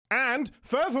And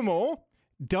furthermore,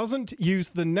 doesn't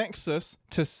use the Nexus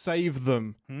to save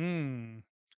them.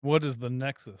 What is the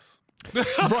Nexus?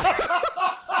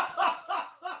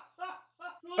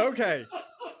 Okay.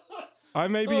 I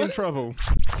may be in trouble.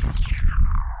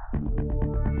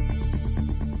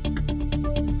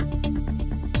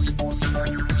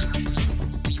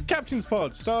 Captain's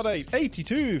Pod, Stardate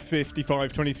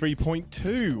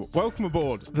 825523.2. Welcome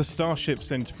aboard the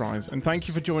Starship's Enterprise, and thank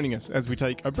you for joining us as we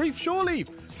take a brief shore leave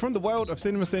from the world of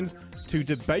CinemaSins to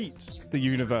debate the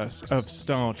universe of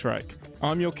Star Trek.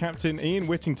 I'm your captain, Ian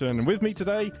Whittington, and with me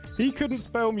today, he couldn't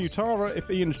spell Mutara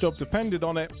if Ian's job depended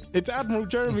on it. It's Admiral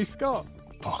Jeremy Scott.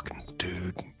 Fucking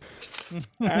dude.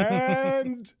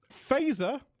 And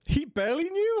Phaser, he barely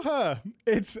knew her.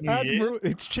 It's Admiral,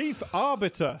 it's Chief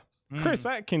Arbiter, Chris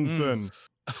Atkinson.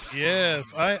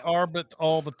 Yes, I arbit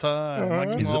all the time.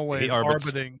 Like I'm always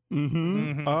arbiting.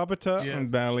 Arbiter and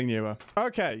barely knew her.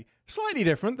 Okay, slightly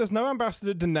different. There's no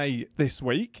Ambassador Danae this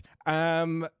week.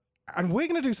 And we're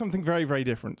going to do something very, very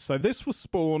different. So this was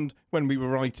spawned when we were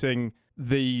writing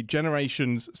the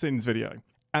Generations Sins video.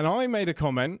 And I made a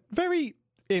comment, very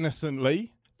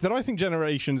innocently, that I think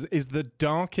Generations is the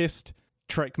darkest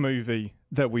Trek movie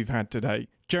that we've had today.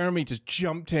 Jeremy just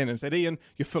jumped in and said, Ian,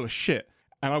 you're full of shit.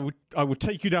 And I would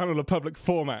take you down on a public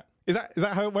format. Is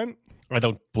that how it went? I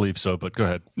don't believe so, but go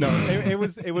ahead. No, it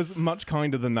was much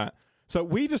kinder than that. So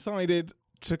we decided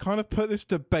to kind of put this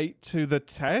debate to the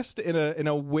test in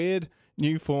a weird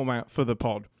new format for the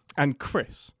pod. And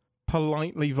Chris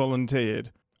politely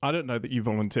volunteered. I don't know that you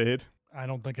volunteered. I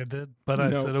don't think I did, but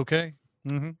I said okay.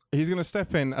 He's going to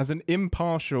step in as an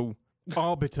impartial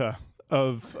arbiter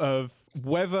of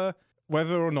whether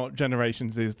or not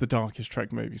Generations is the darkest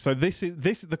Trek movie. So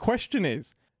the question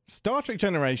is, Star Trek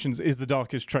Generations is the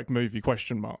darkest Trek movie, ?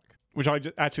 Which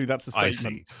actually that's a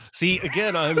statement. See,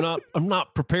 again, I'm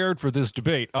not prepared for this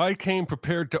debate. I came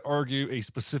prepared to argue a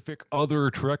specific other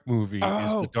Trek movie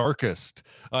is the darkest.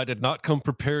 I did not come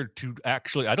prepared to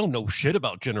actually. I don't know shit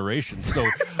about Generations, so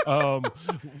I'm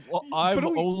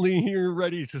only here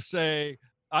ready to say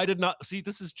I did not see.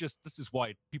 This is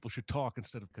why people should talk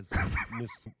instead of because miss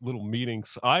little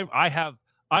meetings.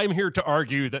 I'm here to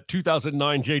argue that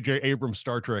 2009 J.J. Abrams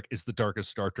Star Trek is the darkest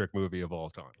Star Trek movie of all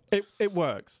time. It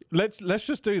works. Let's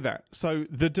just do that. So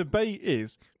the debate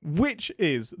is, which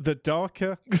is the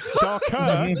darker Star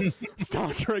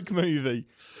Trek movie?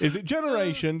 Is it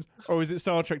Generations or is it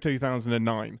Star Trek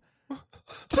 2009?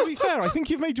 To be fair, I think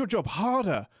you've made your job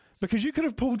harder because you could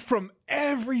have pulled from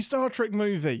every Star Trek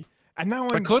movie, and now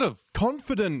I'm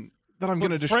confident that I'm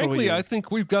going to destroy frankly, you. I think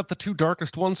we've got the two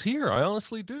darkest ones here. I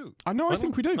honestly do. I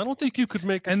think we do. I don't think you could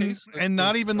make a case. And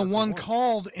not even the one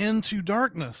called Into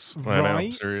Darkness. Right? I know,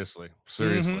 seriously.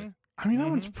 I mean, that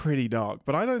one's pretty dark,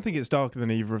 but I don't think it's darker than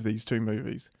either of these two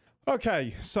movies.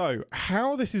 Okay, so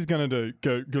how this is going to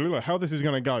go,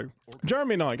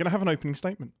 Jeremy and I are going to have an opening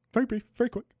statement. Very brief, very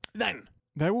quick. Then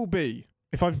there will be,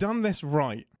 if I've done this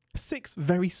right, 6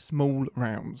 very small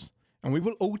rounds, and we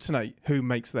will alternate who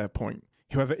makes their point.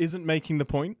 Whoever isn't making the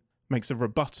point makes a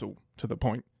rebuttal to the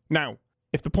point. Now,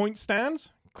 if the point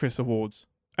stands, Chris awards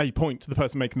a point to the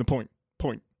person making the point.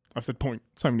 Point. I've said point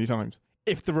so many times.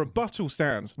 If the rebuttal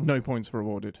stands, no points are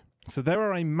awarded. So there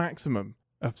are a maximum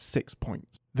of 6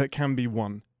 points that can be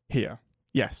won here.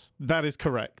 Yes, that is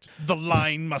correct. The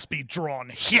line must be drawn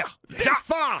here. This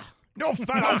far! No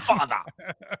further! No farther.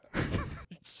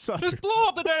 So, Just blow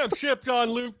up the damn ship, John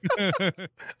Luke. I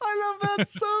love that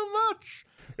so much.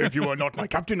 If you were not my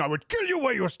captain, I would kill you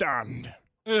where you stand.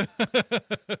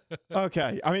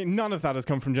 Okay, I mean, none of that has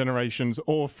come from Generations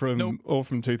or from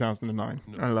 2009.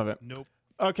 Nope. I love it. Nope.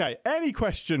 Okay, any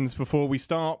questions before we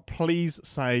start? Please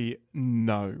say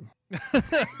no.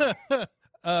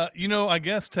 I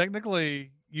guess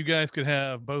technically you guys could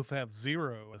both have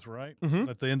 0, right?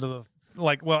 At the end of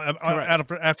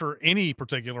after any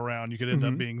particular round, you could end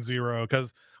up being 0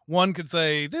 because one could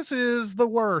say this is the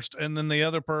worst, and then the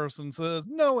other person says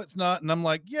no, it's not, and I'm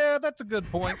like, yeah, that's a good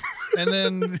point, and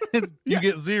then you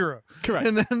get 0. Correct.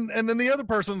 And then the other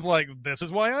person's like, this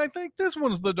is why I think this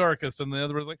one's the darkest, and the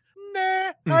other person's like,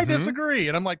 nah, I disagree,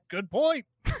 and I'm like, good point.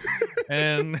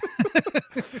 And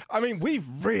I mean, we've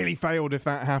really failed if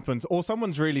that happens, or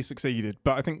someone's really succeeded,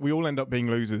 but I think we all end up being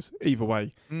losers either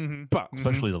way. But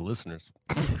Especially the listeners.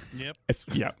 Yep.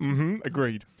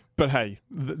 Agreed. But hey,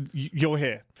 you're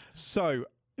here. So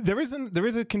there is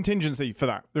a contingency for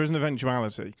that. There is an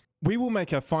eventuality. We will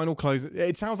make a final close.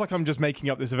 It sounds like I'm just making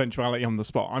up this eventuality on the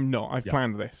spot. I'm not. I've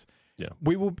planned this. Yeah.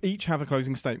 We will each have a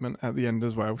closing statement at the end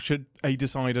as well, should a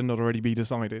decider not already be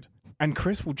decided. And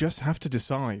Chris will just have to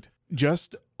decide,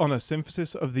 just on a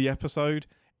synthesis of the episode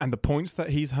and the points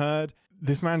that he's heard.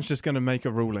 this man's just going to make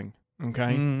a ruling.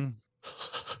 Okay.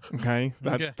 Okay.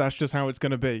 That's just how it's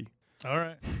going to be. All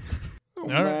right. Oh,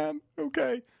 man.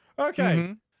 Right.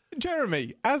 Okay.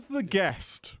 Jeremy, as the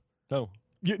guest. No.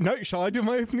 No, shall I do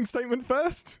my opening statement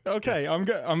first? Okay,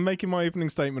 yes. I'm making my opening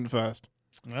statement first.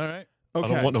 All right. Okay. I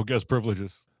don't want no guest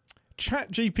privileges.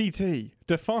 ChatGPT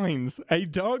defines a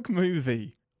dark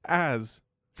movie as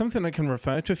something that can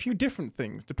refer to a few different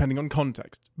things depending on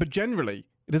context, but generally,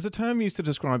 it is a term used to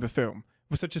describe a film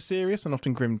with such a serious and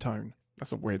often grim tone.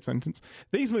 That's a weird sentence.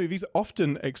 These movies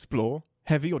often explore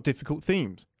heavy or difficult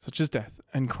themes, such as death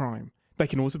and crime. They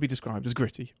can also be described as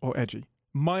gritty or edgy.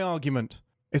 My argument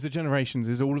is that Generations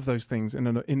is all of those things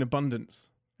in abundance.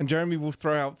 And Jeremy will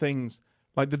throw out things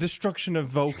like the destruction of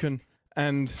Vulcan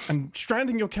and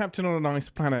stranding your captain on an ice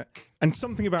planet and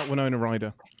something about Winona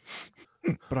Ryder.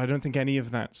 But I don't think any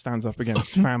of that stands up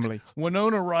against family.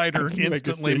 Winona Ryder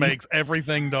instantly makes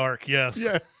everything dark. Yes.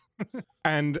 Yes.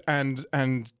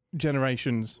 and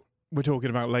Generations, we're talking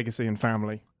about legacy and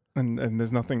family. And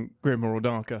there's nothing grimmer or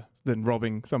darker than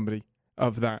robbing somebody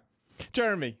of that.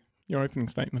 Jeremy, your opening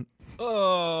statement.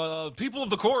 People of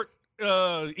the court,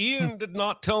 Ian did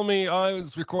not tell me I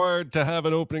was required to have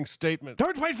an opening statement.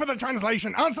 Don't wait for the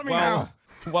translation. Answer me now.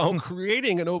 While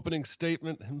creating an opening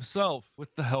statement himself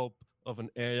with the help of an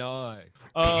AI.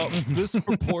 This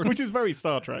purports... Which is very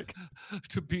Star Trek.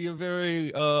 ...to be a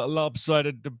very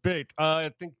lopsided debate. I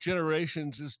think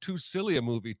Generations is too silly a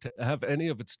movie to have any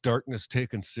of its darkness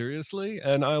taken seriously,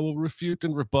 and I will refute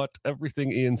and rebut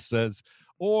everything Ian says,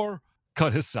 or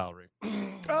cut his salary.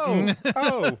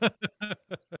 Oh.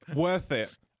 Worth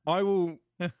it. I will,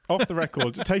 off the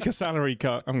record, take a salary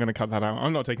cut. I'm going to cut that out.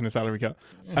 I'm not taking a salary cut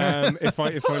if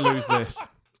I lose this.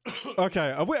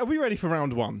 Okay, are we ready for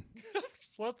round one?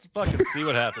 Let's fucking see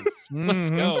what happens.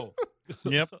 Let's go.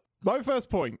 Yep. My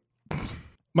first point.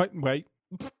 Wait.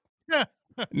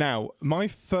 Now, my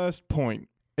first point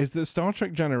is that Star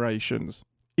Trek Generations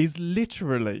is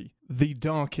literally the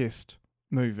darkest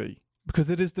movie because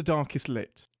it is the darkest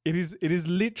lit. It is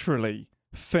literally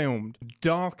filmed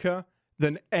darker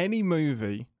than any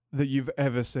movie that you've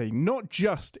ever seen, not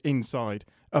just inside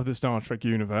of the Star Trek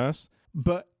universe,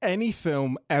 but any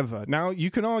film ever. Now, you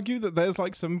can argue that there's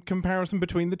like some comparison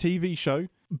between the TV show,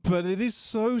 but it is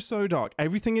so dark.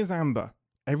 Everything is amber.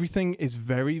 Everything is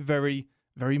very, very,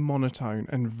 very monotone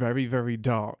and very, very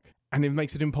dark. And it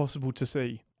makes it impossible to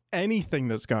see anything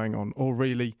that's going on or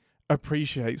really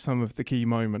appreciate some of the key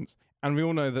moments. And we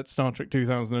all know that Star Trek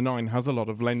 2009 has a lot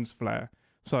of lens flare.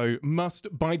 So must,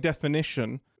 by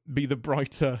definition, be the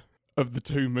brighter of the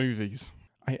two movies.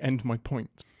 I end my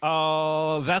point.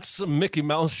 That's some Mickey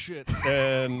Mouse shit.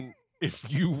 And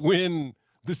if you win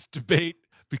this debate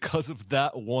because of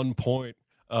that one point,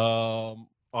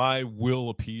 I will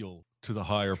appeal to the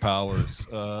higher powers.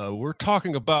 We're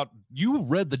talking about, you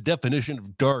read the definition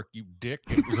of dark, you dick.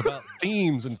 It was about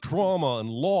themes and trauma and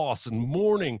loss and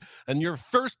mourning. And your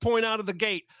first point out of the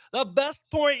gate, the best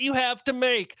point you have to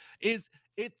make is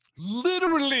it's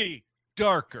literally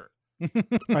darker.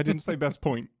 I didn't say best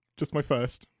point. Just my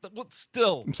first. But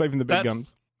still, I'm saving the big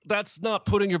guns. That's not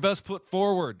putting your best foot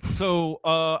forward. So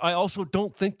I also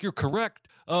don't think you're correct.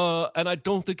 And I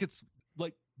don't think it's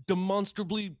like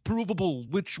demonstrably provable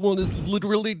which one is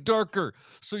literally darker.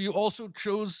 So you also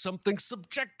chose something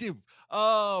subjective.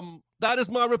 That is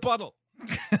my rebuttal.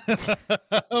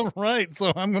 All right.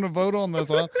 So I'm going to vote on this.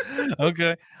 Huh?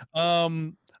 Okay.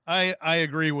 I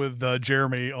agree with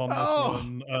Jeremy on this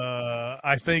one.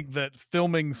 I think that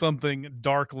filming something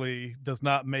darkly does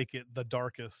not make it the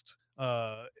darkest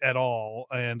at all.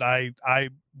 And I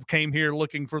came here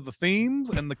looking for the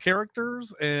themes and the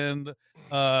characters, and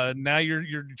now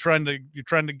you're trying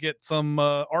to get some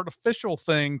artificial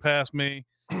thing past me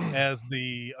as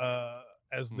the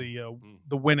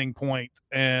winning point.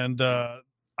 And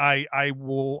I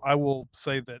will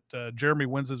say that Jeremy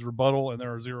wins his rebuttal, and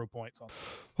there are 0 points on it.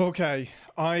 Okay,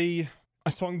 I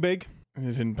swung big, and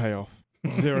it didn't pay off.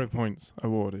 0 points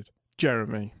awarded.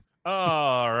 Jeremy.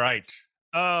 All right.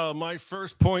 My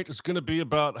first point is going to be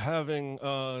about having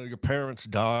your parents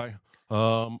die.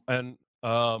 And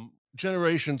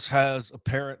Generations has a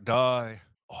parent die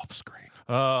off screen.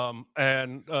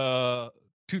 And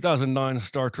 2009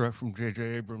 Star Trek from J.J.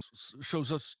 Abrams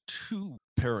shows us two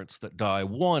parents that die.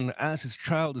 One, as his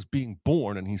child is being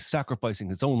born and he's sacrificing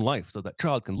his own life so that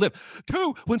child can live.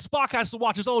 Two, when Spock has to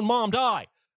watch his own mom die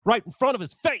right in front of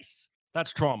his face.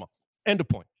 That's trauma. End of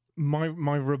point.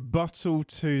 My rebuttal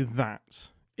to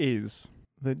that is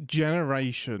that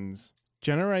Generations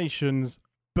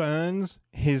burns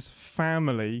his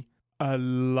family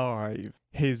alive.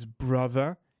 His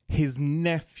brother, his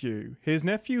nephew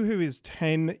who is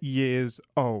 10 years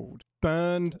old,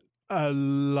 burned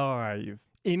alive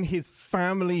in his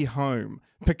family home.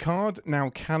 Picard now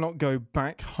cannot go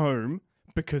back home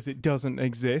because it doesn't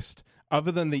exist,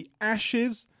 other than the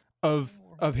ashes of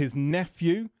his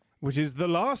nephew, which is the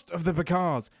last of the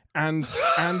Picards, and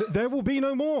there will be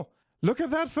no more. Look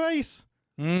at that face.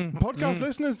 Podcast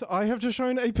listeners, I have just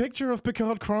shown a picture of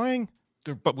Picard crying.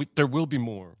 There will be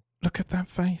more. Look at that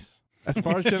face. As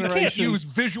far as generations, you can't use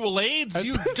visual aids.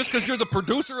 Just because you're the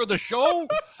producer of the show.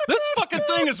 This fucking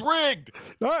thing is rigged.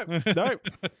 No.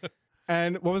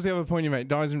 And what was the other point you made?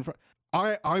 Dies in front.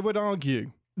 I would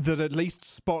argue that at least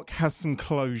Spock has some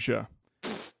closure.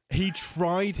 He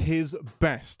tried his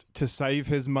best to save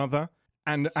his mother,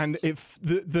 and if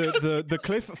the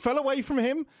cliff fell away from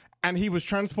him, and he was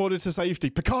transported to safety.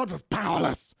 Picard was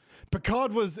powerless.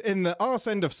 Picard was in the arse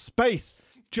end of space,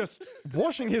 just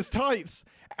washing his tights.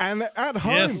 And at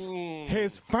home,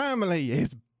 his family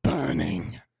is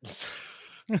burning.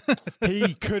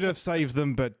 He could have saved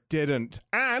them, but didn't.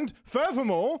 And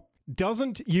furthermore,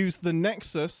 doesn't use the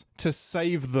Nexus to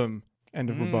save them. End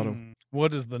of rebuttal.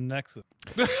 What is the Nexus?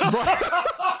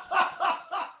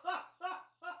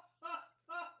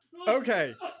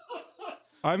 Okay.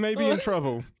 I may be in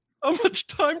trouble. How much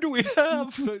time do we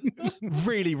have? So,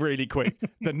 really, really quick.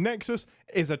 The Nexus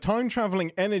is a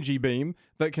time-traveling energy beam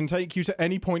that can take you to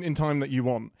any point in time that you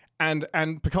want. And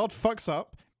Picard fucks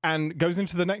up and goes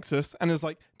into the Nexus and is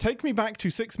like, take me back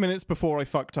to 6 minutes before I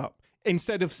fucked up,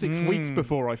 instead of 6 weeks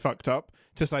before I fucked up,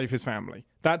 to save his family.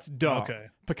 That's dark. Okay.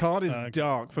 Picard is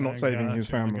dark for not saving his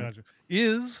family.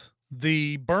 Is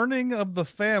the burning of the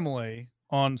family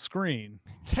on screen?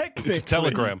 Technically. It's a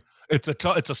telegram. It's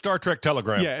a Star Trek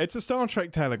telegram. Yeah, it's a Star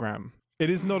Trek telegram. It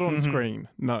is not on screen.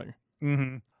 No.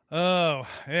 Oh,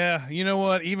 yeah. You know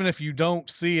what? Even if you don't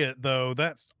see it, though,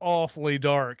 that's awfully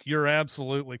dark. You're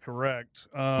absolutely correct.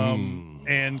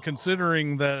 And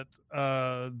considering that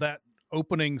that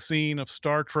opening scene of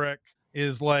Star Trek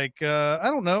is like, I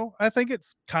don't know. I think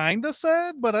it's kind of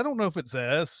sad, but I don't know if it's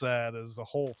as sad as the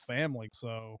whole family.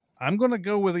 So I'm going to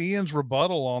go with Ian's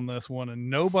rebuttal on this one, and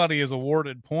nobody is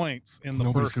awarded points in the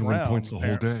Nobody's first gonna round. win points the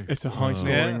whole day. It's a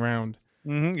high-scoring round.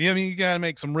 Yeah, I mean, you got to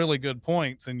make some really good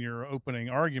points in your opening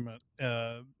argument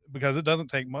because it doesn't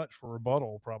take much for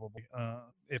rebuttal, probably,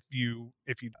 if you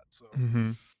so.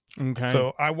 Okay.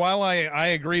 So while I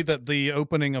agree that the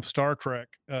opening of Star Trek,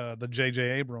 the J.J.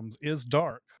 Abrams, is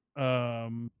dark,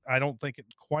 I don't think it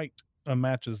quite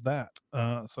matches that.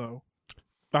 So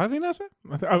I think that's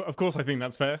fair. Of course I think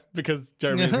that's fair, because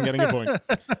Jeremy isn't getting a point.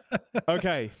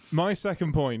 Okay, my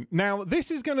second point. Now,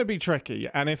 this is going to be tricky,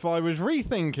 and if I was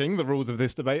rethinking the rules of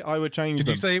this debate, I would change them.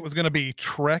 Did you say it was going to be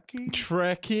Trekkie?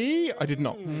 Trekkie? I did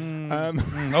not.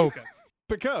 Okay.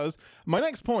 Because my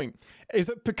next point is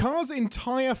that Picard's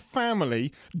entire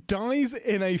family dies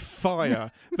in a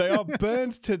fire. They are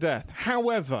burned to death.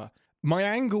 However, my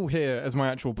angle here as my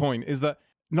actual point is that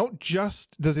not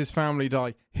just does his family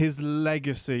die, his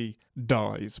legacy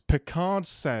dies. Picard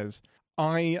says,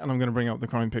 and I'm going to bring up the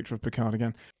crime picture of Picard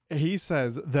again. He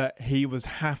says that he was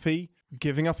happy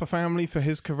giving up a family for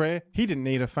his career. He didn't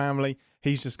need a family.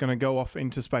 He's just going to go off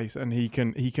into space, and he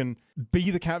can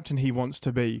be the captain he wants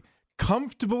to be,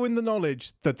 comfortable in the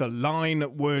knowledge that the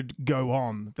line would go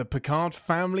on. The Picard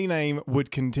family name would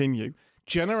continue.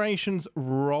 Generations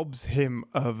robs him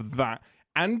of that.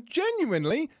 And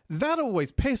genuinely, that always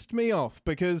pissed me off,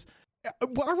 because I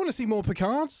want to see more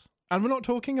Picards. And we're not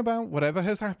talking about whatever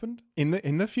has happened in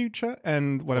the future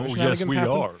and whatever shenanigans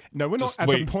happen. Are. No, we're not. At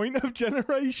the point of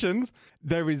Generations,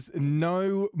 there is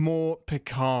no more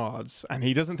Picards. And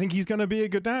he doesn't think he's going to be a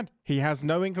good dad. He has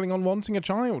no inkling on wanting a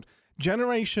child.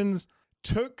 Generations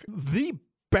took the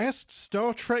best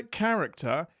Star Trek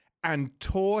character and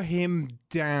tore him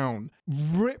down,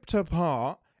 ripped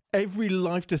apart every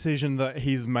life decision that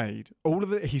he's made.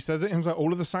 He says it himself,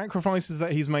 all of the sacrifices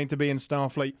that he's made to be in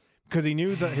Starfleet, because he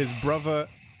knew that his brother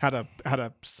had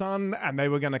a son and they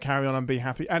were going to carry on and be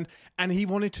happy. And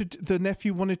the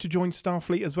nephew wanted to join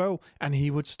Starfleet as well, and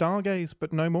he would stargaze,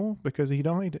 but no more, because he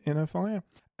died in a fire.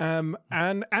 And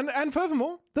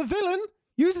furthermore, the villain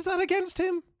uses that against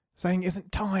him, saying,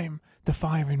 "Isn't time the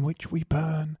fire in which we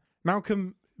burn?"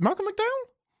 Malcolm McDowell?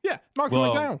 Yeah, Malcolm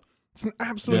McDowell. It's an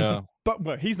absolute...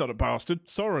 But he's not a bastard.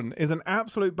 Soren is an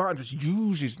absolute bastard. Just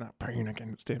uses that pain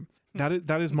against him.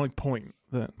 That is my point.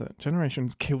 That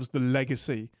Generations kills the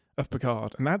legacy of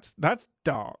Picard, and that's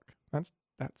dark. That's.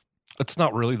 It's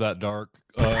not really that dark.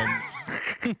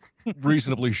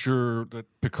 Reasonably sure that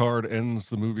Picard ends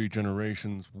the movie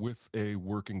Generations with a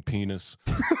working penis.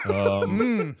 You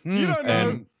don't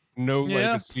know. No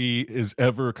legacy is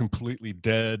ever completely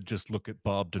dead. Just look at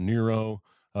Bob De Niro.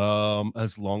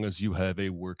 As long as you have a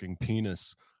working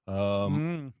penis.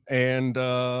 And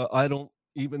I don't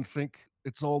even think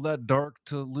it's all that dark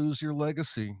to lose your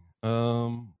legacy,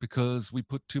 because we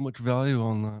put too much value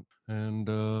on that.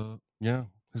 And yeah,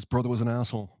 his brother was an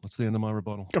asshole. That's the end of my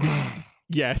rebuttal.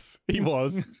 Yes, he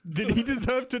was. Did he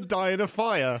deserve to die in a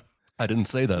fire? I didn't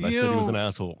say that. I said he was an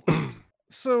asshole.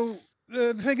 So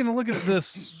taking a look at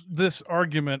this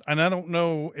argument, and I don't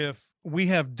know if we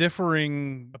have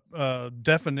differing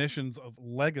definitions of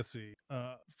legacy.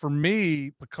 For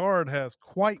me, Picard has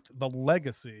quite the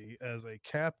legacy as a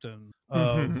captain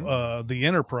of the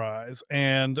Enterprise,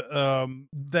 and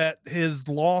that his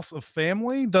loss of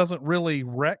family doesn't really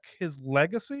wreck his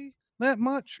legacy that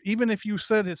much. Even if you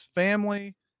said his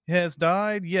family has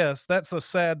died, yes, that's a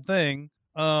sad thing.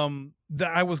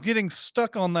 I was getting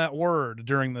stuck on that word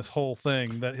during this whole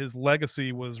thing, that his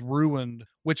legacy was ruined,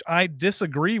 which I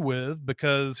disagree with,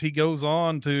 because he goes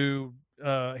on to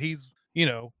he's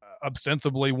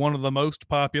ostensibly one of the most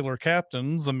popular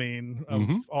captains, I mean, of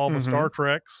all the Star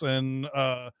Treks, and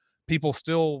people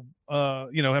still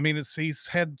he's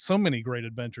had so many great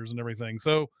adventures and everything,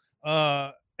 so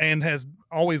and has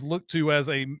always looked to as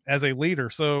a leader.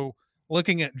 So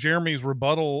looking at Jeremy's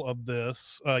rebuttal of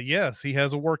this, yes, he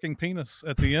has a working penis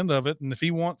at the end of it. And if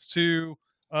he wants to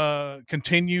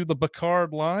continue the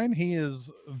Picard line, he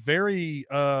is very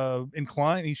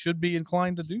inclined. He should be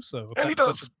inclined to do so.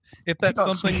 If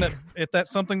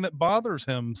that's something that bothers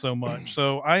him so much.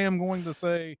 So I am going to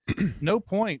say no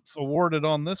points awarded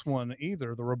on this one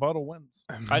either. The rebuttal wins.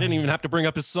 I didn't even have to bring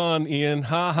up his son, Ian.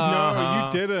 Ha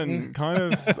ha. No, you didn't.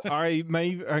 Kind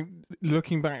of.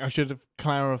 Looking back, I should have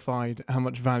clarified how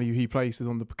much value he places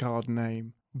on the Picard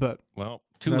name. But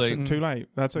too late. Too late.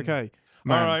 That's okay.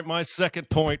 Man. All right, my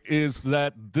second point is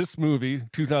that this movie,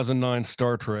 2009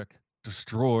 Star Trek,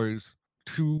 destroys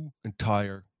 2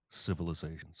 entire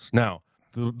civilizations. Now,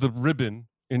 the ribbon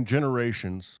in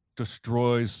Generations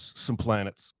destroys some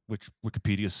planets, which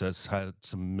Wikipedia says had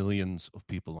some millions of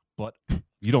people, but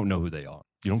you don't know who they are.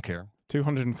 You don't care.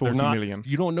 240 million.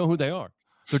 You don't know who they are.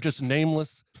 They're just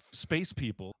nameless space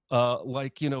people,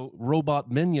 like,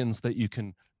 robot minions that you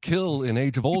can kill in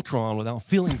Age of Ultron without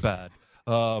feeling bad.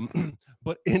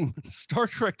 But in Star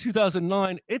Trek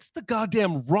 2009, it's the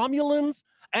goddamn Romulans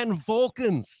and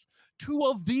Vulcans, 2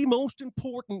 of the most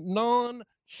important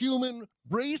non-human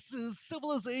races,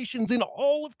 civilizations in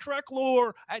all of Trek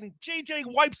lore, and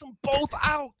JJ wipes them both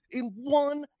out in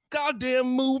one goddamn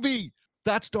movie.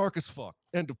 That's dark as fuck.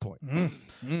 End of point.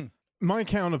 My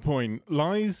counterpoint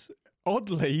lies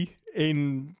oddly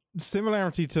in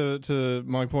similarity to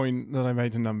my point that I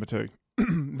made in number 2.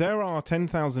 There are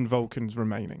 10,000 Vulcans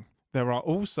remaining. There are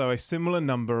also a similar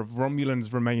number of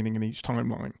Romulans remaining in each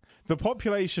timeline. The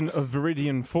population of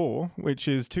Viridian 4, which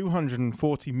is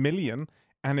 240 million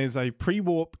and is a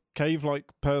pre-warp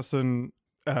cave-like person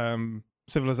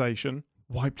civilization,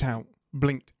 wiped out,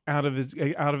 blinked out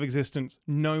of existence,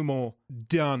 no more,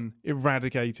 done,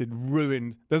 eradicated,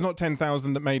 ruined. There's not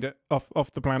 10,000 that made it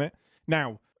off the planet.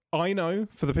 Now, I know,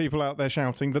 for the people out there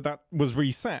shouting, that was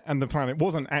reset and the planet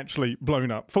wasn't actually blown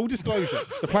up. Full disclosure,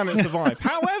 the planet survives.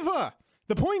 However,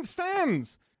 the point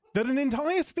stands that an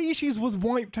entire species was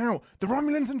wiped out. The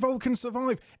Romulans and Vulcans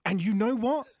survive. And you know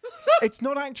what? It's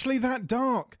not actually that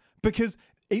dark, because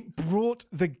it brought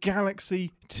the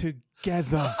galaxy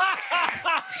together.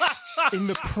 In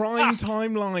the prime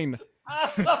timeline.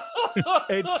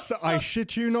 I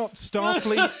shit you not,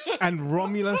 Starfleet and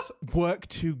Romulus work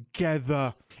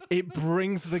together. It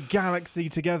brings the galaxy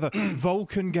together.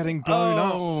 Vulcan getting blown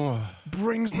up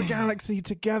brings the galaxy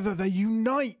together. They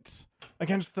unite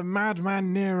against the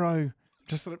madman Nero,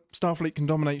 just so that Starfleet can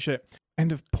dominate shit.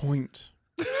 End of point.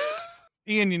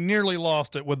 Ian, you nearly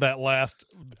lost it with that last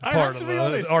part of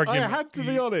the argument. I had to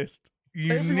be honest.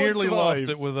 You Everyone nearly survives. lost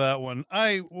it with that one.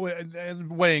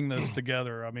 Weighing this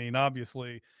together, I mean,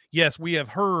 obviously, yes, we have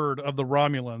heard of the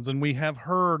Romulans, and we have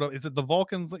heard of, is it the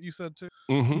Vulcans that you said too?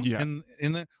 Yeah.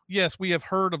 Yes, we have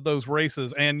heard of those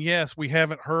races, and yes, we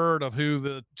haven't heard of who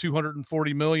the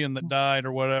 240 million that died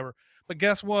or whatever. But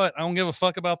guess what? I don't give a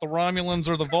fuck about the Romulans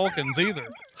or the Vulcans either.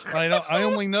 I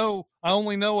only know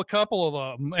a couple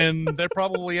of them, and they're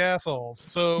probably assholes.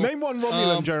 So name one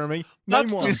Romulan, Jeremy. Name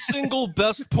That's one. the single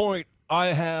best point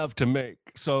I have to make.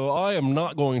 So I am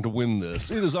not going to win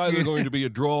this. It is either going to be a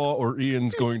draw or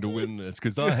Ian's going to win this,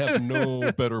 because I have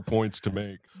no better points to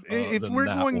make. If we're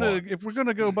going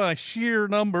to go by sheer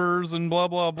numbers and blah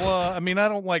blah blah, I mean, I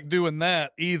don't like doing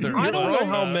that either. I don't know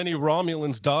how many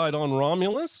Romulans died on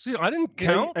Romulus. I didn't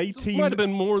count. 18 It might have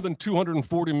been more than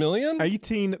 240 million.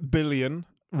 18 billion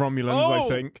Romulans, I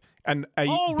think, and 8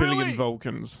 billion really?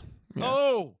 Vulcans. Yeah.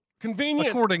 Oh, convenient.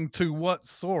 According to what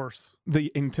source?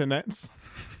 The internets.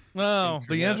 Oh,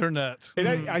 the internet.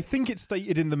 I think it's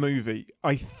stated in the movie.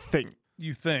 I think.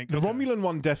 You think The Romulan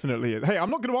one definitely is. Hey, I'm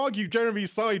not going to argue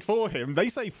Jeremy's side for him. They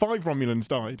say 5 Romulans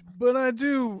died. But I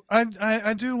do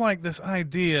like this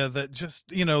idea that just,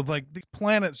 like these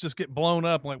planets just get blown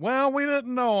up. Like, well, we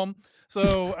didn't know them.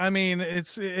 So, I mean,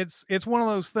 it's one of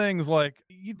those things like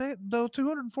though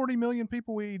 240 million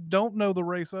people we don't know the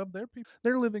race of,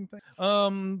 they're living things.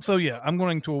 So yeah, I'm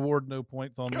going to award no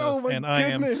points on this, and I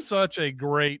am such a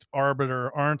great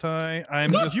arbiter, aren't I?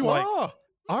 I'm just you are.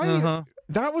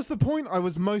 That was the point I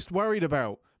was most worried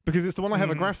about, because it's the one I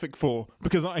have a graphic for,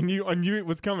 because I knew it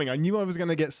was coming. I knew I was going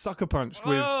to get sucker punched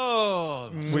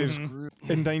with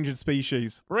endangered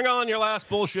species. Bring on your last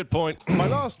bullshit point. My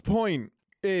last point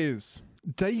is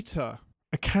Data,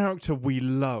 a character we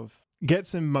love,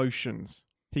 gets emotions.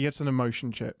 He gets an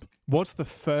emotion chip. What's the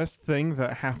first thing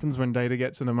that happens when Data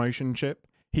gets an emotion chip?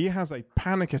 He has a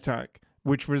panic attack,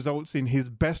 which results in his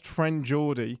best friend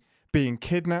Geordi being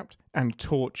kidnapped and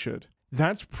tortured.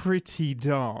 That's pretty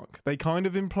dark. They kind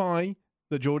of imply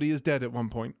that Geordi is dead at one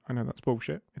point. I know that's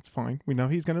bullshit. It's fine. We know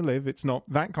he's going to live. It's not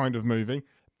that kind of movie.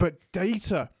 But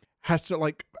Data has to,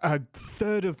 like, a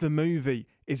third of the movie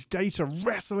is Data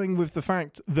wrestling with the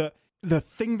fact that the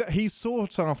thing that he's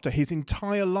sought after his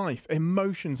entire life,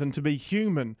 emotions and to be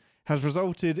human, has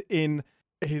resulted in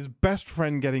his best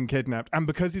friend getting kidnapped. And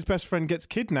because his best friend gets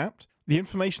kidnapped, the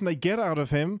information they get out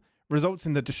of him results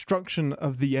in the destruction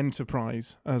of the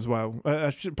Enterprise as well.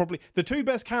 Probably the two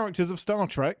best characters of Star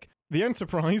Trek, the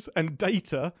Enterprise and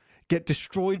Data, get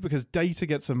destroyed because Data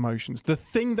gets emotions. The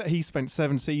thing that he spent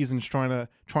 7 seasons trying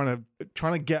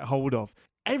to get hold of.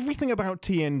 Everything about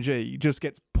TNG just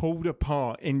gets pulled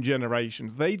apart in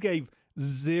Generations. They gave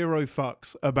 0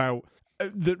 fucks about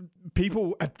the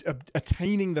people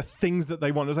attaining the things that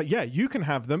they want. It was like, yeah, you can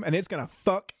have them, and it's gonna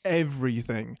fuck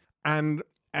everything. And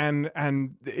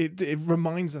it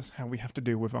reminds us how we have to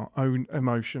deal with our own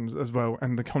emotions as well,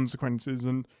 and the consequences,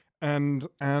 and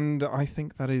I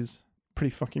think that is pretty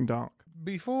fucking dark.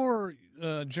 Before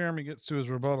Jeremy gets to his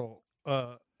rebuttal,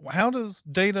 how does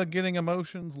Data getting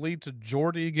emotions lead to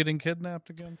Geordi getting kidnapped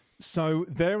again? So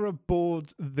they're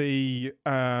aboard the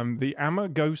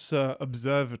Amagosa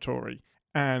Observatory,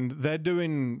 and they're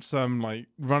doing some,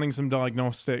 running some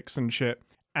diagnostics and shit.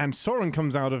 And Soren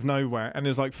comes out of nowhere and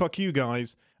is like, fuck you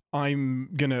guys, I'm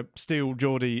gonna steal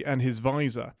Geordi and his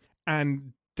visor.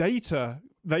 And Data,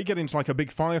 they get into a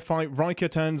big firefight. Riker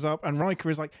turns up and Riker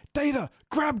is like, Data,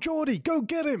 grab Geordi, go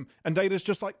get him. And Data's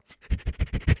just like,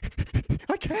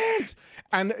 I can't.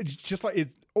 And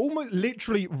it's almost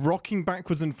literally rocking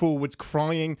backwards and forwards,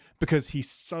 crying because he's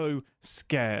so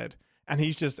scared. And he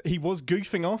was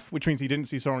goofing off, which means he didn't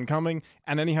see Soren coming.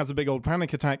 And then he has a big old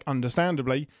panic attack,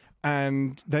 understandably.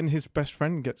 And then his best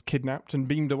friend gets kidnapped and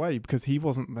beamed away because he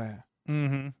wasn't there.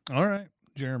 Mm-hmm. All right.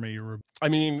 Jeremy, I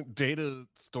mean, Data's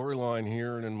storyline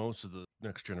here and in most of the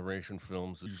Next Generation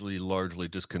films is usually largely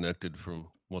disconnected from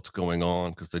what's going on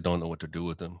because they don't know what to do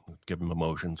with him. Give him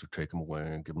emotions or take him away,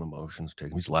 and give him emotions, take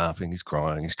him. He's laughing, he's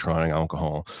crying, he's trying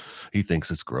alcohol. He thinks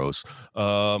it's gross.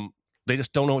 They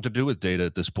just don't know what to do with Data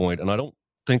at this point, and I don't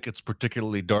think it's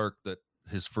particularly dark that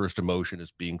his first emotion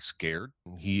is being scared.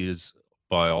 He is,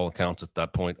 by all accounts at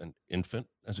that point, an infant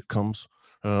as it comes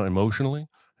emotionally.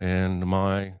 And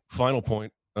my final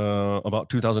point about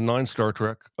 2009 Star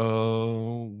Trek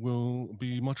will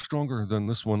be much stronger than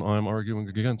this one I'm arguing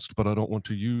against, but I don't want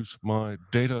to use my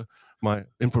data, my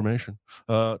information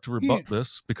to rebut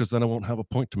this, because then I won't have a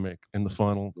point to make in the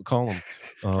final column.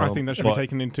 I think that should be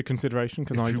taken into consideration,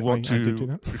 because I did do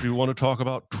that. If you want to talk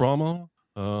about trauma,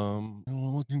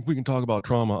 we can talk about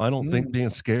trauma. I don't think being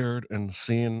scared and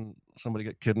seeing somebody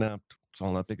get kidnapped is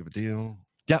all that big of a deal.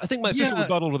 Yeah, I think my official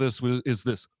rebuttal to this is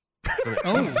this.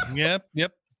 Yep.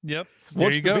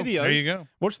 Watch the video. There you go.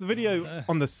 Watch the video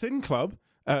on the Sin Club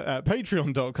at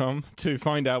patreon.com to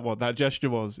find out what that gesture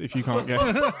was, if you can't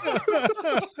guess.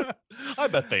 I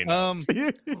bet they know.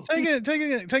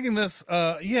 Taking this,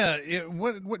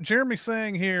 what Jeremy's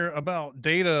saying here about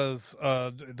Data's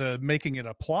the making it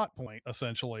a plot point,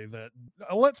 essentially, that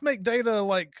let's make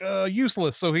Data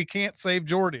useless so he can't save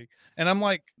Geordi. And I'm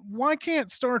like, why can't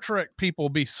Star Trek people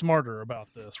be smarter about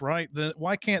this, right?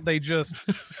 Why can't they just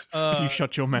you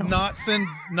shut your mouth?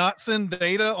 Not send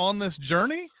Data on this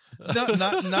journey?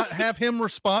 not have him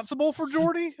responsible for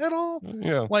Geordi at all.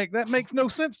 Yeah, that makes no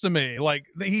sense to me.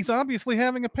 He's obviously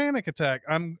having a panic attack.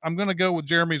 I'm gonna go with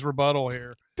Jeremy's rebuttal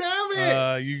here. Damn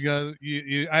it! You guys,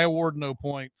 I award no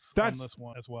points on this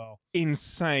one as well.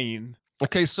 Insane.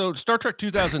 Okay, so Star Trek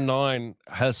 2009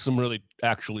 has some really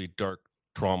actually dark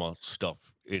trauma stuff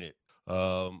in it,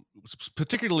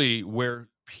 particularly where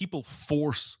people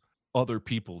force other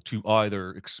people to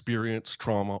either experience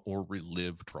trauma or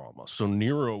relive trauma. So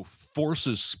Nero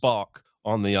forces Spock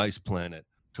on the ice planet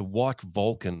to watch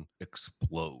Vulcan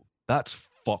explode. That's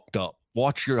fucked up.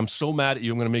 I'm so mad at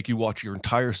you. I'm going to make you watch your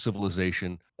entire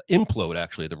civilization implode.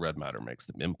 Actually, the red matter makes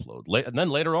them implode. And then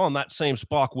later on, that same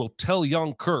Spock will tell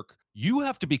young Kirk, you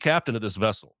have to be captain of this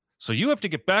vessel. So you have to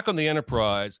get back on the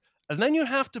Enterprise. And then you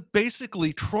have to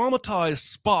basically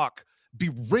traumatize Spock,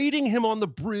 berating him on the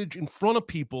bridge in front of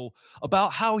people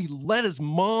about how he let his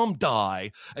mom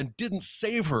die and didn't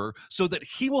save her, so that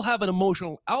he will have an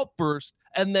emotional outburst.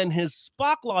 And then his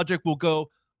Spock logic will go,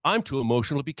 I'm too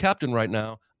emotional to be captain right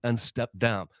now, and step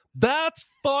down. That's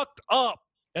fucked up.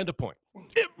 End of point.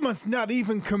 It must not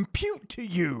even compute to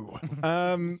you.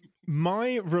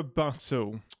 My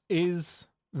rebuttal is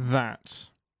that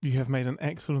you have made an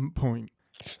excellent point,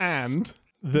 and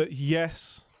that,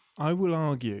 yes, I will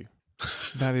argue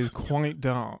that is quite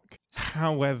dark.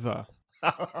 However,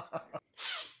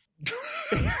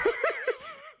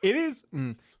 it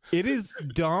is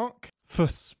dark for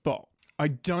Spock. I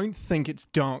don't think it's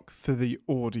dark for the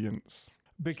audience,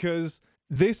 because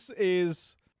this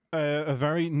is a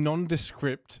very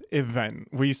nondescript event.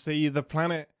 We see the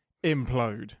planet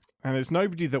implode, and it's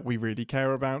nobody that we really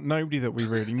care about, nobody that we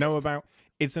really know about.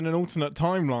 It's in an alternate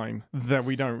timeline that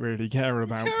we don't really care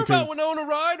about. About Winona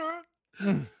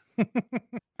Ryder.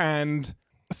 And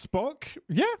Spock,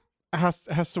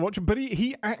 has to watch it, but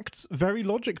he acts very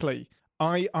logically.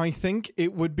 I think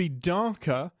it would be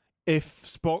darker if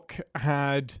Spock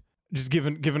had just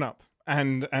given up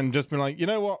and just been like, you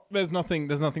know what, there's nothing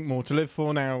more to live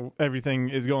for now. Everything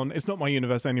is gone. It's not my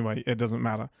universe anyway. It doesn't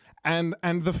matter. And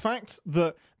the fact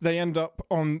that they end up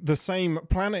on the same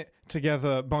planet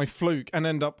together by fluke and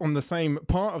end up on the same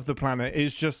part of the planet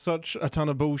is just such a ton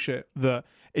of bullshit that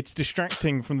it's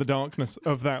distracting from the darkness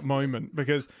of that moment,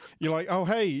 because you're like, oh,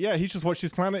 hey, yeah, he's just watched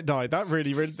his planet die. That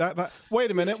really,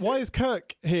 wait a minute, why is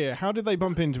Kirk here? How did they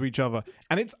bump into each other?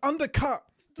 And it's undercut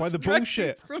by the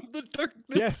bullshit. From the darkness.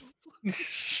 Yes.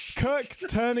 Kirk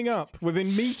turning up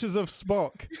within meters of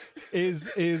Spock is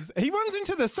he runs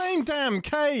into the same damn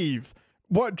cave.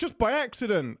 What, just by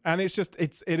accident? And it's just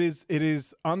it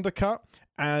is undercut,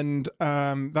 and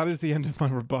that is the end of my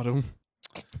rebuttal.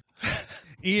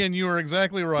 Ian, you are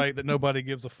exactly right that nobody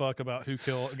gives a fuck about who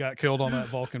got killed on that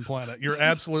Vulcan planet. You're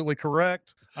absolutely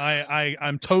correct.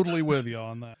 I'm totally with you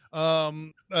on that.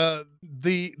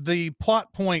 The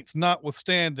plot points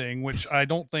notwithstanding, which I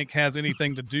don't think has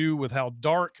anything to do with how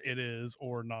dark it is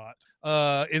or not,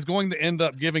 is going to end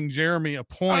up giving Jeremy a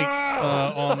point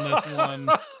on this one.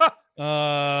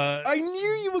 I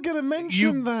knew you were going to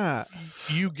mention that.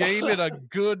 You gave it a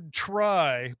good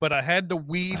try, but I had to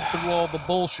weed through all the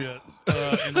bullshit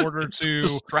in order to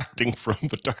distracting from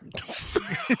the darkness.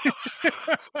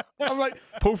 I'm like,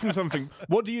 pull from something.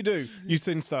 What do? You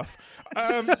sin stuff.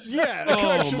 Yeah.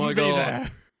 Oh my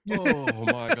god. Oh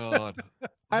my god.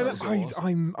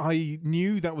 And I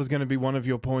knew that was going to be one of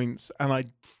your points, and I,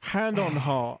 hand on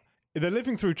heart, the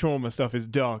living through trauma stuff is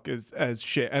dark as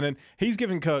shit. And then he's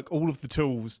giving Kirk all of the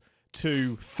tools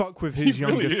to fuck with his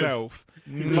younger self.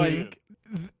 Like,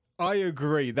 I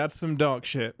agree. That's some dark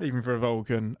shit, even for a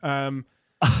Vulcan. I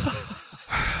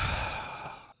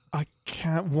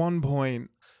can't. 1 point.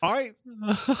 Hey,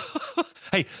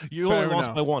 you only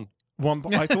lost by one.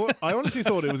 I honestly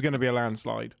thought it was going to be a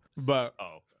landslide, but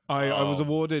I was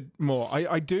awarded more.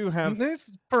 I do have this.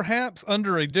 Perhaps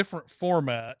under a different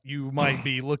format, you might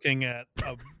be looking at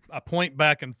a point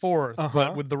back and forth.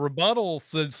 But with the rebuttal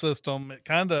system, it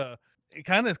kind of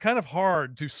is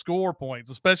hard to score points,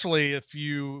 especially if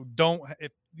you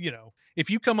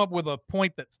come up with a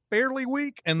point that's fairly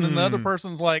weak, and then the other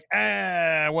person's like,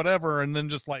 whatever, and then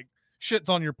just like shits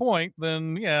on your point.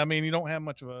 Then you don't have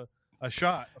much of a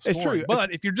shot. It's true,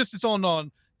 but if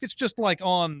it's just like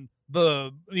on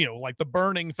the like the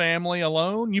burning family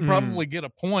alone, you probably get a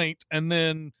point, and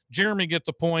then Jeremy gets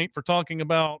a point for talking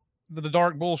about the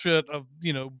dark bullshit of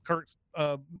Kirk's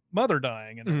mother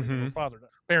dying and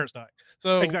parents dying.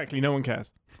 So exactly, no one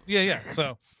cares.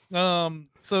 So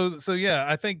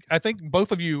I think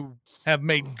both of you have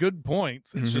made good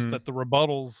points. It's just that the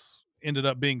rebuttals ended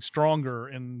up being stronger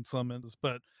in some instances.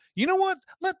 But you know what?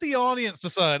 Let the audience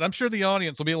decide. I'm sure the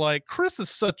audience will be like, Chris is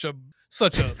such a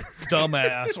such a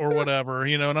dumbass or whatever,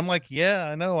 you know. And I'm like, yeah,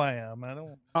 I know I am.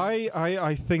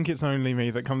 I think it's only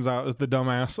me that comes out as the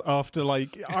dumbass after,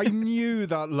 like, I knew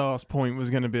that last point was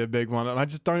going to be a big one, and I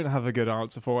just don't have a good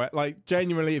answer for it. Like,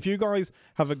 genuinely, if you guys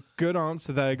have a good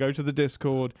answer there, go to the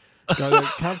Discord, go to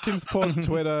Captain's Pod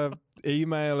Twitter,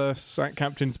 email us at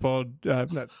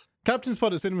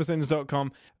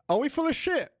captainspod@cinemasins.com. Are we full of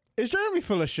shit? Is Jeremy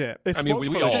full of shit? I mean, we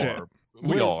are. Shit?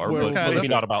 We are, but maybe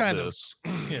not about this.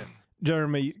 Yeah.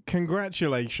 Jeremy,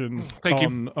 congratulations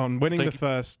on winning the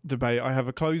first debate. I have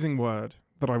a closing word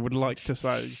that I would like to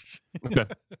say. Okay.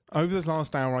 Over this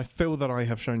last hour, I feel that I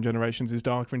have shown Generations is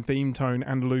darker in theme, tone,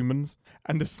 and lumens.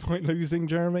 And despite losing,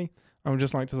 Jeremy, I would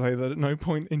just like to say that at no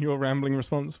point in your rambling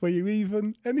response were you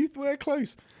even anywhere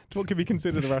close to what could be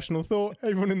considered a rational thought.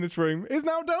 Everyone in this room is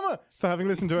now dumber for having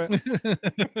listened to it.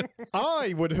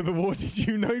 I would have awarded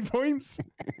you no points.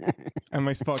 And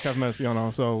may Spock have mercy on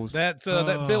our souls. That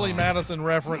Billy Madison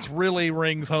reference really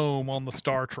rings home on the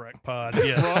Star Trek pod.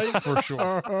 Yes, right? For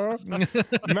sure.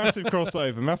 Massive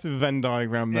crossover, massive Venn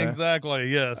diagram there. Exactly,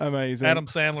 yes. Amazing. Adam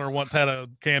Sandler once had a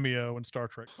cameo in Star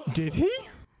Trek. Did he?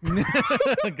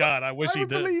 God, I wish he did.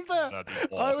 Believe that.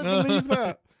 I would believe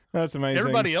that. That's amazing.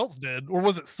 Everybody else did. Or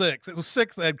was it 6? It was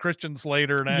 6 that had Christian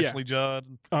Slater and Ashley Judd.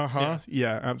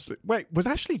 Yeah, absolutely. Wait, was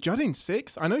Ashley Judd in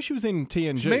 6? I know she was in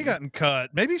TNG. She may have gotten cut.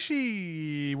 Maybe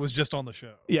she was just on the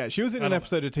show. Yeah, she was in an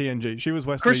episode of TNG. She was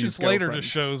Wesley's Christian Slater girlfriend.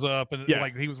 just shows up and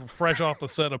like he was fresh off the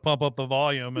set of Pump Up the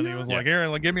Volume and he was like,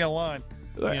 Aaron, like, give me a line.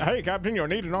 Like, hey, Captain, you're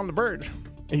needed on the bridge.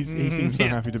 He seems so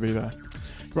happy to be there.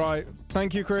 Right.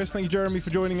 Thank you, Chris. Thank you, Jeremy, for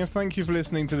joining us. Thank you for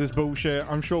listening to this bullshit.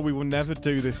 I'm sure we will never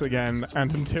do this again.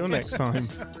 And until next time,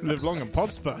 live long and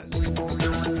prosper.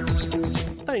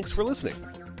 Thanks for listening.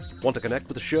 Want to connect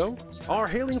with the show? Our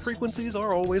hailing frequencies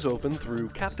are always open through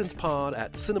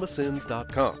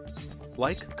captainspod@cinemasins.com.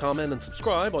 Like, comment, and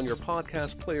subscribe on your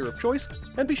podcast player of choice,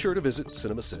 and be sure to visit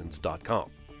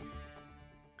cinemasins.com.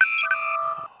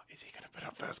 Is he going to put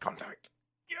up First Contact?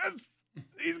 Yes!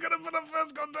 He's going to put up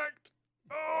First Contact!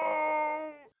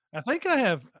 Oh! I think I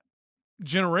have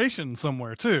Generation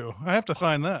somewhere too. I have to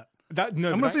find that. I'm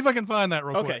going to see if I can find that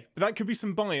real quick. Okay, but that could be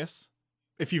some bias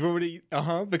if you've already,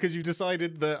 because you've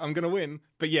decided that I'm going to win.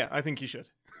 But yeah, I think you should.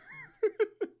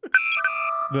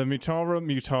 The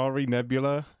Mutari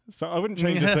Nebula. So I wouldn't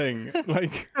change a thing.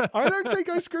 Like, I don't think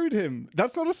I screwed him.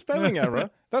 That's not a spelling error.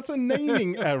 That's a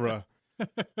naming error.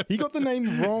 He got the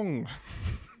name wrong.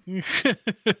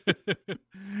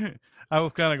 I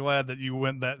was kind of glad that you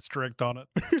went that strict on it,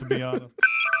 to be honest.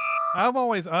 I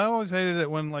always hated it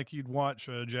when like you'd watch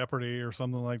Jeopardy or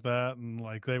something like that and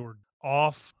like they were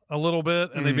off a little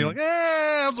bit and they'd be like,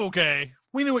 it's okay.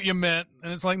 We knew what you meant.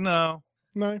 And it's like, no.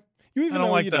 You even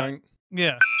know like you that. don't.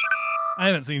 Yeah. I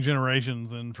haven't seen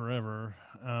Generations in forever.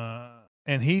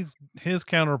 And his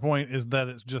counterpoint is that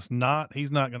it's just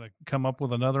he's not going to come up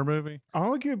with another movie.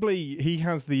 Arguably, he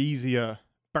has the easier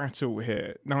battle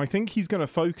here. Now, I think he's going to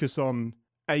focus on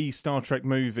a Star Trek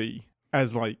movie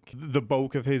as like the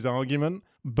bulk of his argument.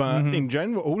 But in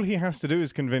general, all he has to do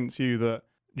is convince you that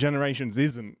Generations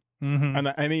isn't and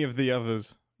that any of the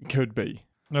others could be.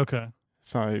 Okay.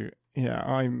 So,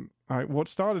 yeah, what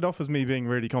started off as me being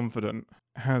really confident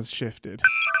has shifted.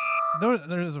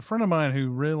 There's a friend of mine who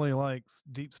really likes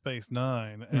Deep Space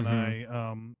Nine, and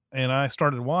I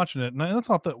started watching it, and I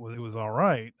thought that it was all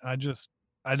right.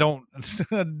 I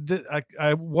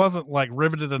wasn't like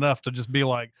riveted enough to just be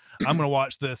like, I'm going to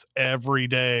watch this every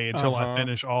day until I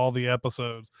finish all the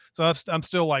episodes. So I'm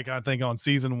still like, I think on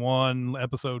season 1,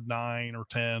 episode 9 or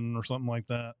 10 or something like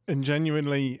that. And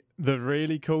genuinely, the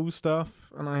really cool stuff,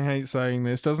 and I hate saying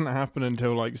this, doesn't happen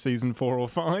until like season 4 or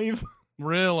 5.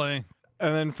 Really?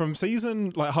 And then from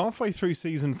halfway through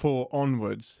season 4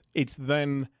 onwards, it's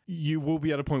then you will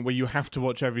be at a point where you have to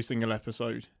watch every single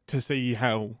episode to see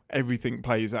how everything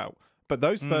plays out. But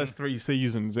those first 3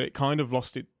 seasons, it kind of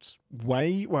lost its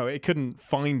way. Well, it couldn't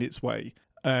find its way.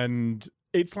 And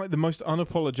it's like the most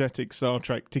unapologetic Star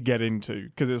Trek to get into.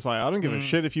 Because it's like, I don't give a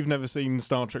shit if you've never seen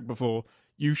Star Trek before.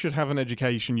 You should have an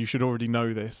education. You should already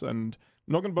know this. And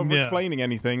I'm not going to bother explaining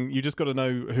anything. You just got to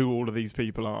know who all of these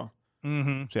people are.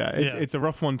 So it's a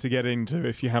rough one to get into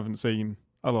if you haven't seen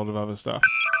a lot of other stuff.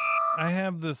 I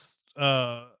have this,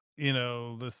 I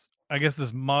guess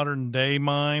this modern day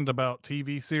mind about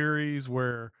TV series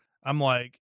where I'm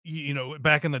like,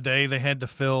 back in the day they had to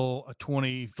fill a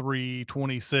 23,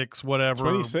 26, whatever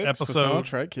 26 episode. For Star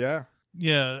Trek, yeah.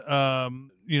 Yeah,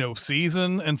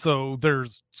 season, and so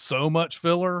there's so much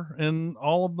filler in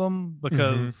all of them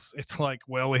because it's like,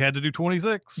 well, we had to do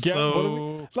 26. Yeah,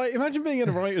 so like imagine being in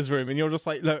a writer's room and you're just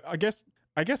like, look, I guess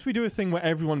I guess we do a thing where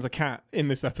everyone's a cat in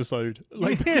this episode.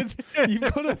 Like, because you've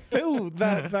got to fill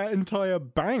that entire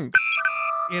bank.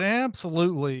 It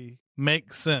absolutely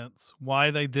makes sense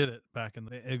why they did it back in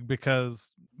the day,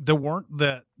 because there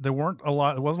wasn't a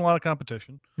lot of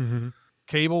competition. Mm-hmm.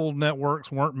 Cable networks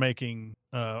weren't making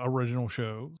original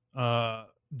shows.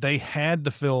 They had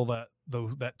to fill that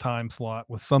time slot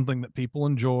with something that people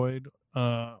enjoyed,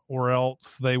 or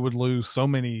else they would lose so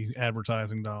many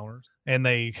advertising dollars. And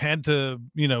they had to,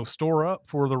 store up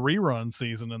for the rerun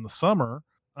season in the summer.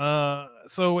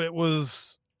 So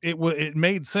it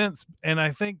made sense. And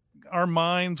I think our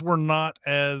minds were not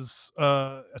as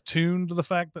attuned to the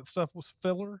fact that stuff was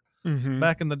filler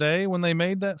back in the day when they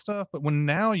made that stuff. But when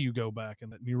now you go back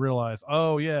and you realize,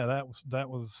 oh yeah, that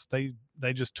was they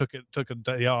just took a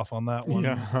day off on that one.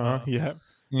 Yeah.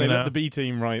 They let the B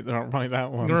team write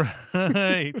that one.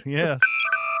 Right. Yes.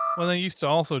 Well, they used to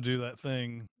also do that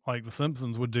thing like The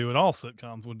Simpsons would do it. All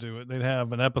sitcoms would do it. They'd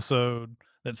have an episode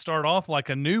that start off like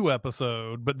a new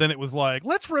episode, but then it was like,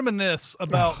 let's reminisce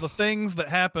about the things that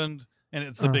happened, and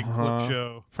it's a big clip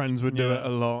show. Friends would do it a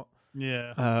lot.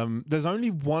 Yeah. There's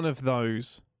only one of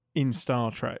those in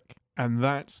Star Trek, and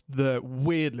that's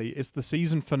it's the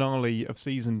season finale of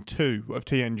season 2 of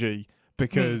TNG,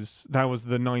 because that was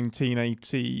the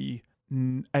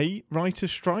 1988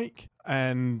 writer's strike,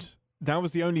 and that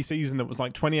was the only season that was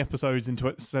like 20 episodes into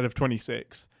it instead of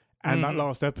 26. And that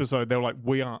last episode, they were like,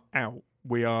 we are out.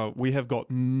 We have got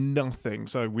nothing,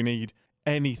 so we need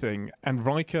anything. And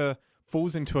Riker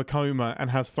falls into a coma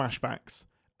and has flashbacks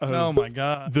of oh my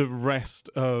God, the rest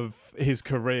of his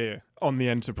career on the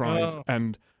Enterprise,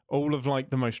 and all of like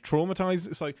the most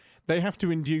traumatized. So they have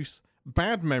to induce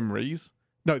bad memories.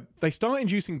 No, they start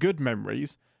inducing good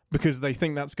memories because they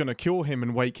think that's going to cure him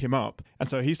and wake him up. And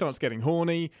so he starts getting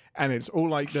horny, and it's all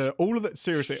like all of it,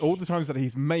 seriously, all the times that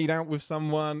he's made out with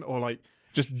someone or like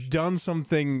just done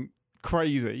something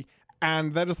crazy.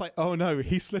 And they're just like, oh no,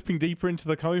 he's slipping deeper into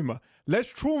the coma.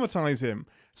 Let's traumatize him.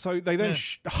 So they then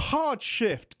hard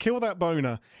shift, kill that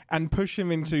boner, and push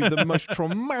him into the most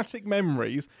traumatic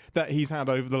memories that he's had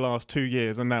over the last 2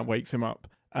 years, and that wakes him up.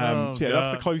 So yeah,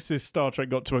 that's the closest Star Trek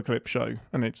got to a clip show,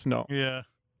 and it's not. Yeah.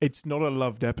 It's not a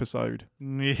loved episode.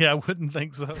 Yeah, I wouldn't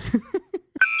think so.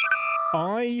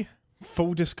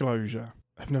 Full disclosure,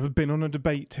 I've never been on a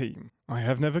debate team. I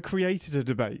have never created a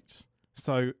debate.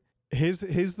 So here's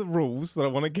the rules that I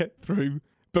want to get through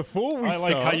before we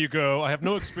start. I like how you go. I have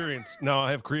no experience. Now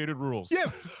I have created rules.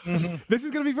 Yes. This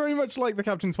is going to be very much like the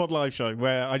Captain's Pod live show,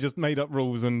 where I just made up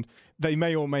rules and they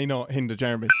may or may not hinder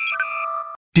Jeremy.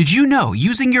 Did you know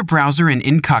using your browser in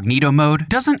incognito mode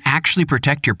doesn't actually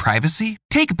protect your privacy?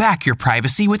 Take back your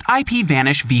privacy with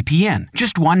IPVanish VPN.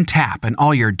 Just one tap and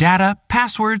all your data,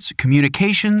 passwords,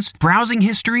 communications, browsing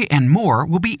history, and more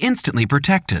will be instantly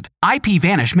protected.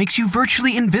 IPVanish makes you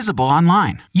virtually invisible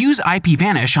online. Use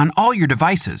IPVanish on all your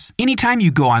devices, anytime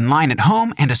you go online at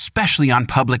home, and especially on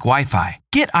public Wi-Fi.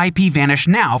 Get IPVanish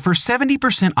now for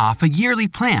 70% off a yearly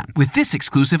plan with this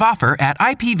exclusive offer at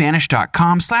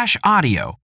ipvanish.com/audio.